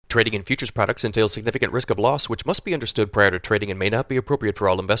Trading in futures products entails significant risk of loss, which must be understood prior to trading and may not be appropriate for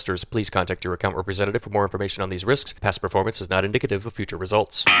all investors. Please contact your account representative for more information on these risks. Past performance is not indicative of future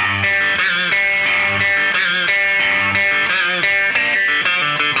results.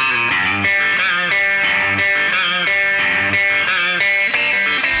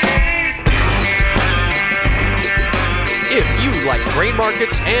 If you like grain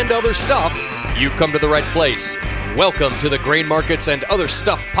markets and other stuff, you've come to the right place. Welcome to the Grain Markets and Other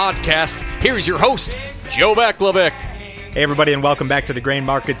Stuff podcast. Here's your host, Joe Vaclavic. Hey, everybody, and welcome back to the Grain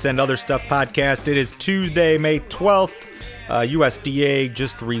Markets and Other Stuff podcast. It is Tuesday, May 12th. USDA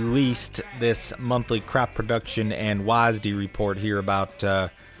just released this monthly crop production and WASDE report here about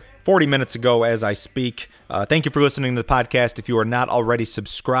 40 minutes ago as I speak. Thank you for listening to the podcast. If you are not already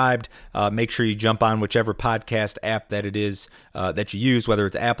subscribed, make sure you jump on whichever podcast app that it is that you use, whether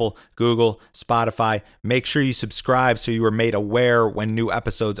it's Apple, Google, Spotify. Make sure you subscribe so you are made aware when new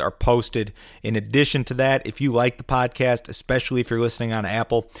episodes are posted. In addition to that, if you like the podcast, especially if you're listening on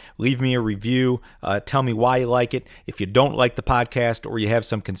Apple, leave me a review. Tell me why you like it. If you don't like the podcast or you have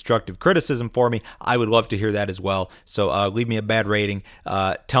some constructive criticism for me, I would love to hear that as well. So leave me a bad rating.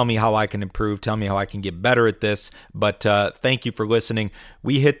 Tell me how I can improve. Tell me how I can get better at this, but thank you for listening.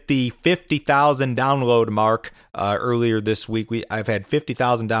 We hit the 50,000 download mark earlier this week. I've had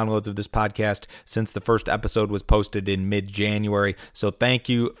 50,000 downloads of this podcast since the first episode was posted in mid-January, so thank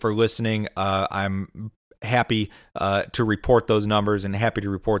you for listening. I'm happy to report those numbers and happy to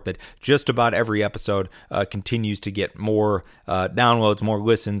report that just about every episode continues to get more downloads, more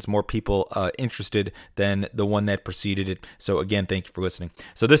listens, more people interested than the one that preceded it. So again, thank you for listening.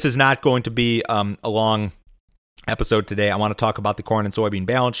 So this is not going to be a long episode today. I want to talk about the corn and soybean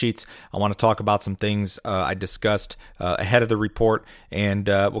balance sheets. I want to talk about some things I discussed ahead of the report, and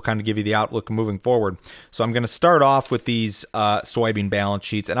we'll kind of give you the outlook moving forward. So I'm going to start off with these soybean balance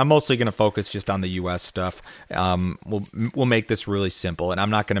sheets, and I'm mostly going to focus just on the U.S. stuff. We'll make this really simple, and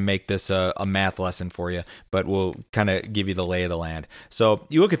I'm not going to make this a math lesson for you, but we'll kind of give you the lay of the land. So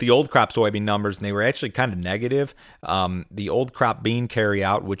you look at the old crop soybean numbers, and they were actually kind of negative. The old crop bean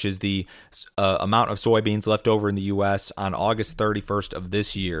carryout, which is the amount of soybeans left over in the U.S. on August 31st of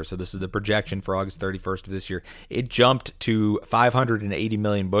this year. So this is the projection for August 31st of this year. It jumped to 580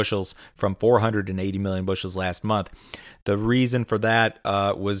 million bushels from 480 million bushels last month. The reason for that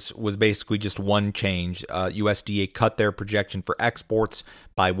was basically just one change. USDA cut their projection for exports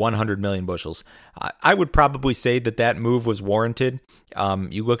by 100 million bushels. I would probably say that move was warranted.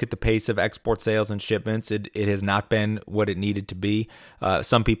 You look at the pace of export sales and shipments, it has not been what it needed to be.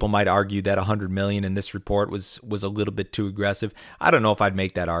 Some people might argue that 100 million in this report was a little bit too aggressive. I don't know if I'd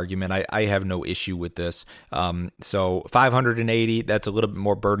make that argument. I have no issue with this. So 580, that's a little bit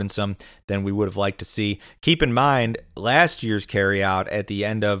more burdensome than we would have liked to see. Keep in mind, last year's carryout at the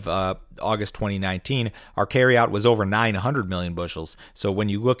end of August 2019, our carryout was over 900 million bushels. So when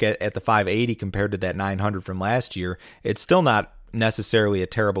you look at the 580 compared to that 900 from last year, it's still not necessarily a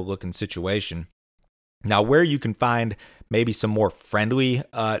terrible looking situation. Now, where you can find maybe some more friendly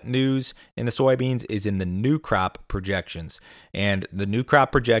news in the soybeans is in the new crop projections. And the new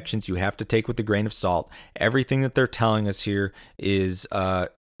crop projections you have to take with a grain of salt. Everything that they're telling us here is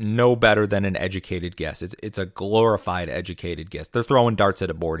no better than an educated guess. It's a glorified educated guess. They're throwing darts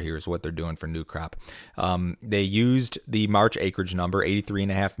at a board here is what they're doing for new crop. They used the March acreage number,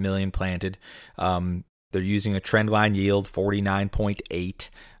 83.5 million planted. They're using a trend line yield,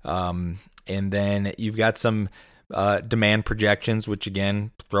 49.8. And then you've got some demand projections, which again,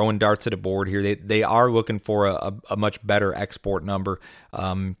 throwing darts at a board here. They are looking for a much better export number.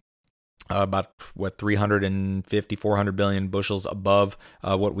 About 350, 400 billion bushels above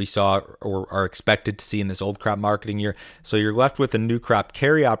what we saw or are expected to see in this old crop marketing year. So you're left with a new crop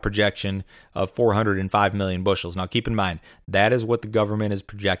carryout projection of 405 million bushels. Now keep in mind, that is what the government is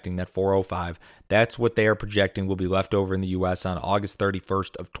projecting, that 405. That's what they are projecting will be left over in the U.S. on August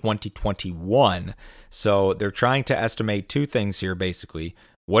 31st of 2021. So they're trying to estimate two things here, basically.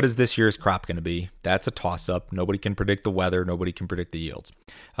 What is this year's crop going to be? That's a toss-up. Nobody can predict the weather. Nobody can predict the yields.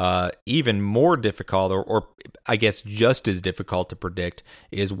 Even more difficult, or I guess just as difficult to predict,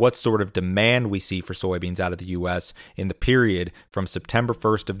 is what sort of demand we see for soybeans out of the U.S. in the period from September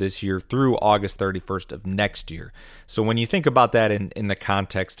 1st of this year through August 31st of next year. So when you think about that in the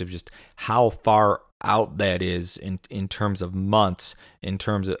context of just how far out that is in terms of months, in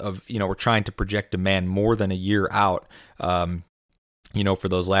terms of, we're trying to project demand more than a year out, for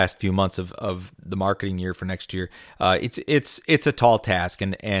those last few months of the marketing year for next year. It's a tall task,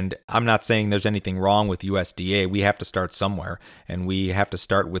 and I'm not saying there's anything wrong with USDA. We have to start somewhere, and we have to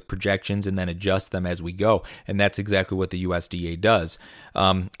start with projections and then adjust them as we go, and that's exactly what the USDA does.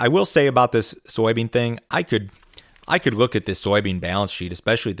 I will say about this soybean thing, I could look at this soybean balance sheet,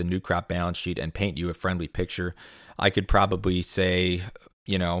 especially the new crop balance sheet, and paint you a friendly picture. I could probably say,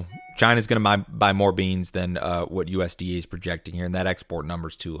 China's going to buy more beans than what USDA is projecting here, and that export number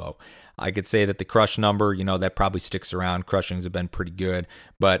is too low. I could say that the crush number, that probably sticks around. Crushings have been pretty good,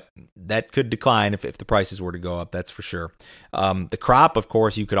 but that could decline if the prices were to go up, that's for sure. The crop, of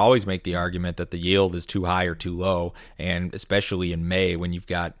course, you could always make the argument that the yield is too high or too low, and especially in May when you've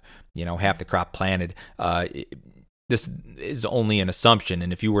got, half the crop planted. This is only an assumption,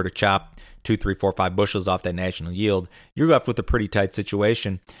 and if you were to chop 2, 3, 4, 5 bushels off that national yield, you're left with a pretty tight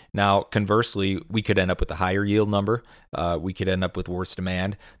situation. Now, conversely, we could end up with a higher yield number. We could end up with worse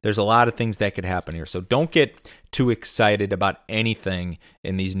demand. There's a lot of things that could happen here. So don't get too excited about anything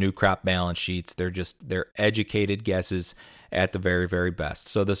in these new crop balance sheets. They're educated guesses at the very, very best.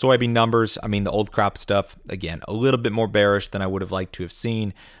 So the soybean numbers, the old crop stuff, again, a little bit more bearish than I would have liked to have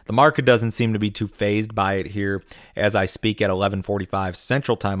seen. The market doesn't seem to be too fazed by it here as I speak at 11:45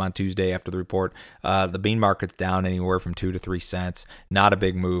 Central Time on Tuesday after the report. The bean market's down anywhere from 2 to 3 cents. Not a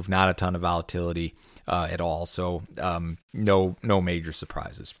big move, not a ton of volatility at all. So no major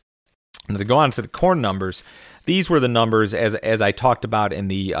surprises. And to go on to the corn numbers, these were the numbers as I talked about in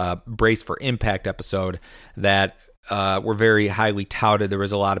the Brace for Impact episode that were very highly touted. There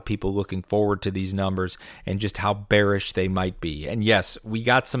was a lot of people looking forward to these numbers and just how bearish they might be. And yes, we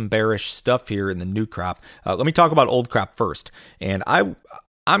got some bearish stuff here in the new crop. Let me talk about old crop first. And I'm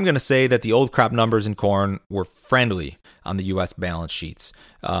going to say that the old crop numbers in corn were friendly on the U.S. balance sheets.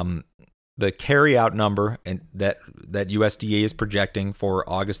 The carryout number that USDA is projecting for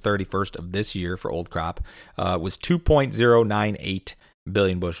August 31st of this year for old crop was 2.098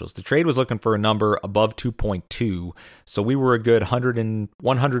 billion bushels. The trade was looking for a number above 2.2, so we were a good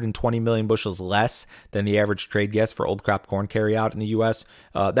 120 million bushels less than the average trade guess for old crop corn carryout in the U.S.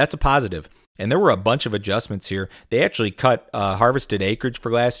 That's a positive. And there were a bunch of adjustments here. They actually cut harvested acreage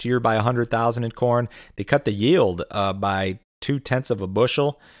for last year by 100,000 in corn. They cut the yield by 0.2 of a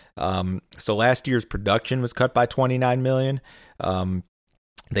bushel. So last year's production was cut by 29 million.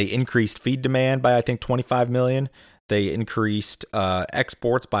 They increased feed demand by, I think, 25 million. They increased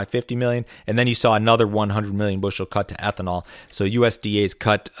exports by 50 million, and then you saw another 100 million bushel cut to ethanol. So USDA's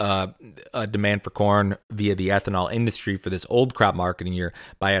cut demand for corn via the ethanol industry for this old crop marketing year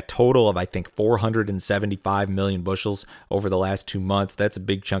by a total of, I think, 475 million bushels over the last 2 months. That's a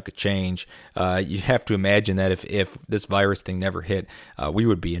big chunk of change. You have to imagine that if this virus thing never hit, we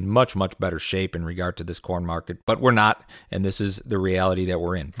would be in much, much better shape in regard to this corn market. But we're not, and this is the reality that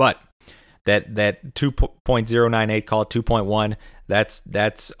we're in. But that 2.098, call it 2.1,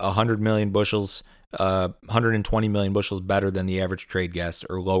 that's 100 million bushels, 120 million bushels better than the average trade guess,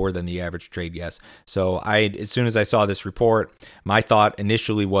 or lower than the average trade guess. So as soon as I saw this report, my thought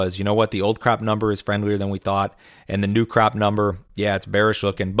initially was, you know what, the old crop number is friendlier than we thought, and the new crop number, yeah, it's bearish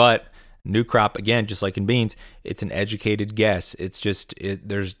looking, but new crop, again, just like in beans, it's an educated guess. It's just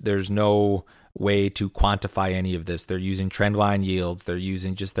there's no way to quantify any of this. They're using trendline yields. They're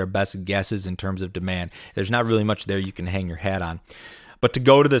using just their best guesses in terms of demand. There's not really much there you can hang your hat on. But to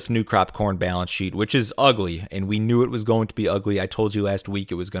go to this new crop corn balance sheet, which is ugly, and we knew it was going to be ugly. I told you last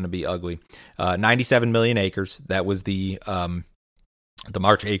week it was going to be ugly. 97 million acres. That was the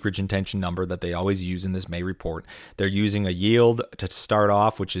March acreage intention number that they always use in this May report. They're using a yield to start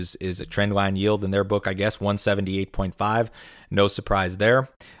off, which is a trend line yield in their book, I guess, 178.5. No surprise there.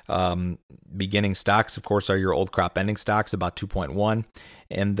 Beginning stocks, of course, are your old crop ending stocks, about 2.1.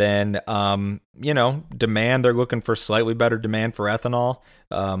 And then, demand, they're looking for slightly better demand for ethanol.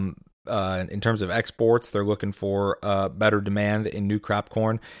 In terms of exports, they're looking for better demand in new crop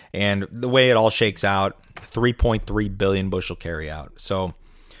corn. And the way it all shakes out, 3.3 billion bushel carryout. So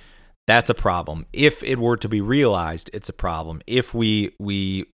that's a problem. If it were to be realized, it's a problem. If we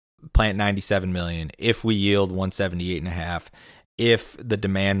plant 97 million, if we yield 178.5, if the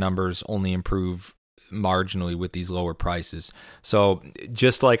demand numbers only improve marginally with these lower prices. So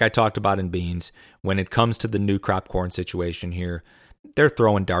just like I talked about in beans, when it comes to the new crop corn situation here, they're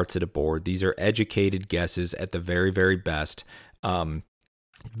throwing darts at a board. These are educated guesses at the very, very best.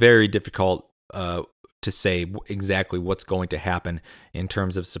 Very difficult to say exactly what's going to happen in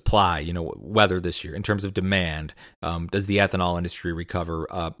terms of supply, weather this year, in terms of demand. Does the ethanol industry recover?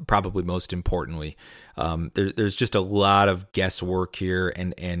 Probably most importantly, there's just a lot of guesswork here,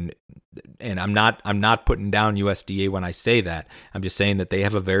 and I'm not putting down USDA when I say that. I'm just saying that they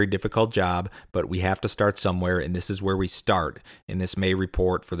have a very difficult job, but we have to start somewhere, and this is where we start in this May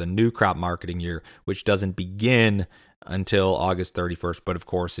report for the new crop marketing year, which doesn't begin until August 31st, but of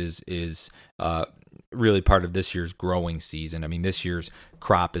course is really part of this year's growing season. I mean, this year's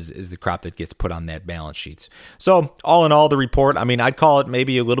crop is the crop that gets put on that balance sheets. So all in all, the report, I mean, I'd call it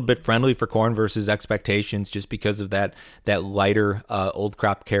maybe a little bit friendly for corn versus expectations just because of that lighter old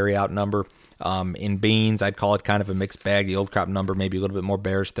crop carryout number. In beans, I'd call it kind of a mixed bag. The old crop number maybe a little bit more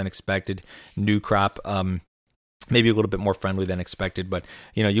bearish than expected. New crop, maybe a little bit more friendly than expected, but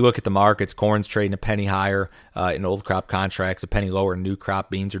you look at the markets, corn's trading a penny higher in old crop contracts, a penny lower in new crop.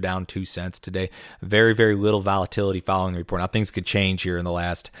 Beans are down 2 cents today. Very, very little volatility following the report. Now things could change here in the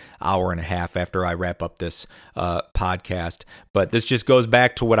last hour and a half after I wrap up this podcast, but this just goes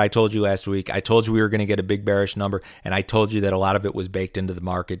back to what I told you last week. I told you we were going to get a big bearish number, and I told you that a lot of it was baked into the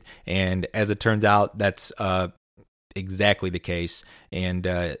market, and as it turns out, that's exactly the case. And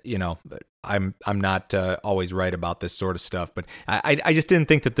I'm not always right about this sort of stuff, but I just didn't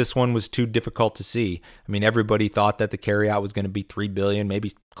think that this one was too difficult to see. I mean, everybody thought that the carryout was going to be 3 billion,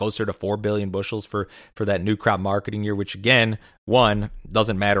 maybe closer to 4 billion bushels for that new crop marketing year, which again, one,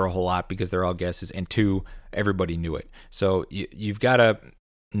 doesn't matter a whole lot because they're all guesses, and two, everybody knew it. So you've got to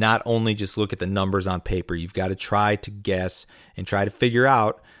not only just look at the numbers on paper, you've got to try to guess and try to figure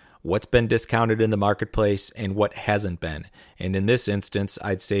out what's been discounted in the marketplace and what hasn't been. And in this instance,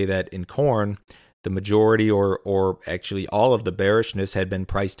 I'd say that in corn, the majority or actually all of the bearishness had been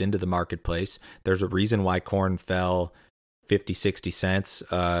priced into the marketplace. There's a reason why corn fell 50, 60 cents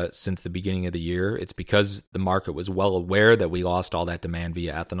since the beginning of the year. It's because the market was well aware that we lost all that demand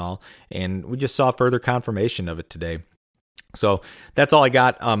via ethanol, and we just saw further confirmation of it today. So that's all I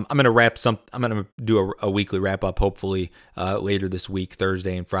got. I'm going to do a weekly wrap up, hopefully later this week,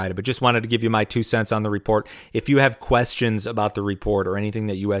 Thursday and Friday, but just wanted to give you my 2 cents on the report. If you have questions about the report or anything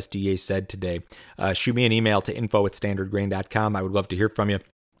that USDA said today, shoot me an email to info@standardgrain.com. I would love to hear from you.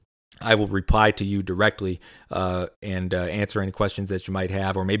 I will reply to you directly and answer any questions that you might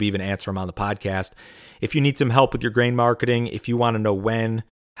have, or maybe even answer them on the podcast. If you need some help with your grain marketing, if you want to know when,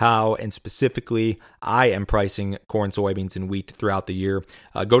 how, and specifically I am pricing corn, soybeans, and wheat throughout the year,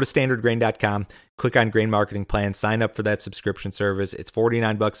 go to standardgrain.com, click on Grain Marketing Plan, sign up for that subscription service. It's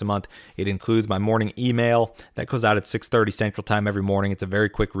 $49 a month. It includes my morning email that goes out at 6:30 Central Time every morning. It's a very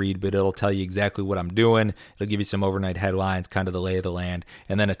quick read, but it'll tell you exactly what I'm doing. It'll give you some overnight headlines, kind of the lay of the land,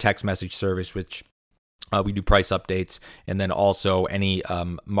 and then a text message service, which we do price updates, and then also any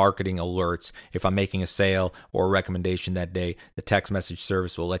marketing alerts. If I'm making a sale or a recommendation that day, the text message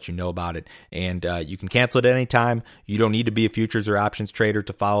service will let you know about it. And you can cancel it at any time. You don't need to be a futures or options trader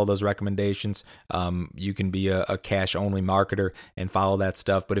to follow those recommendations. You can be a cash-only marketer and follow that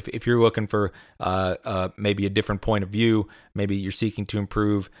stuff. But if you're looking for maybe a different point of view, maybe you're seeking to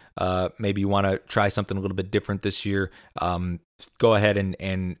improve, maybe you want to try something a little bit different this year, go ahead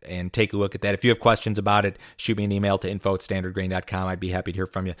and take a look at that. If you have questions about it, shoot me an email to info@standardgrain.com. I'd be happy to hear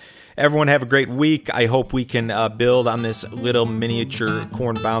from you. Everyone have a great week. I hope we can build on this little miniature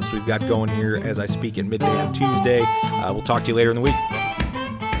corn bounce we've got going here as I speak at midday on Tuesday. We'll talk to you later in the week.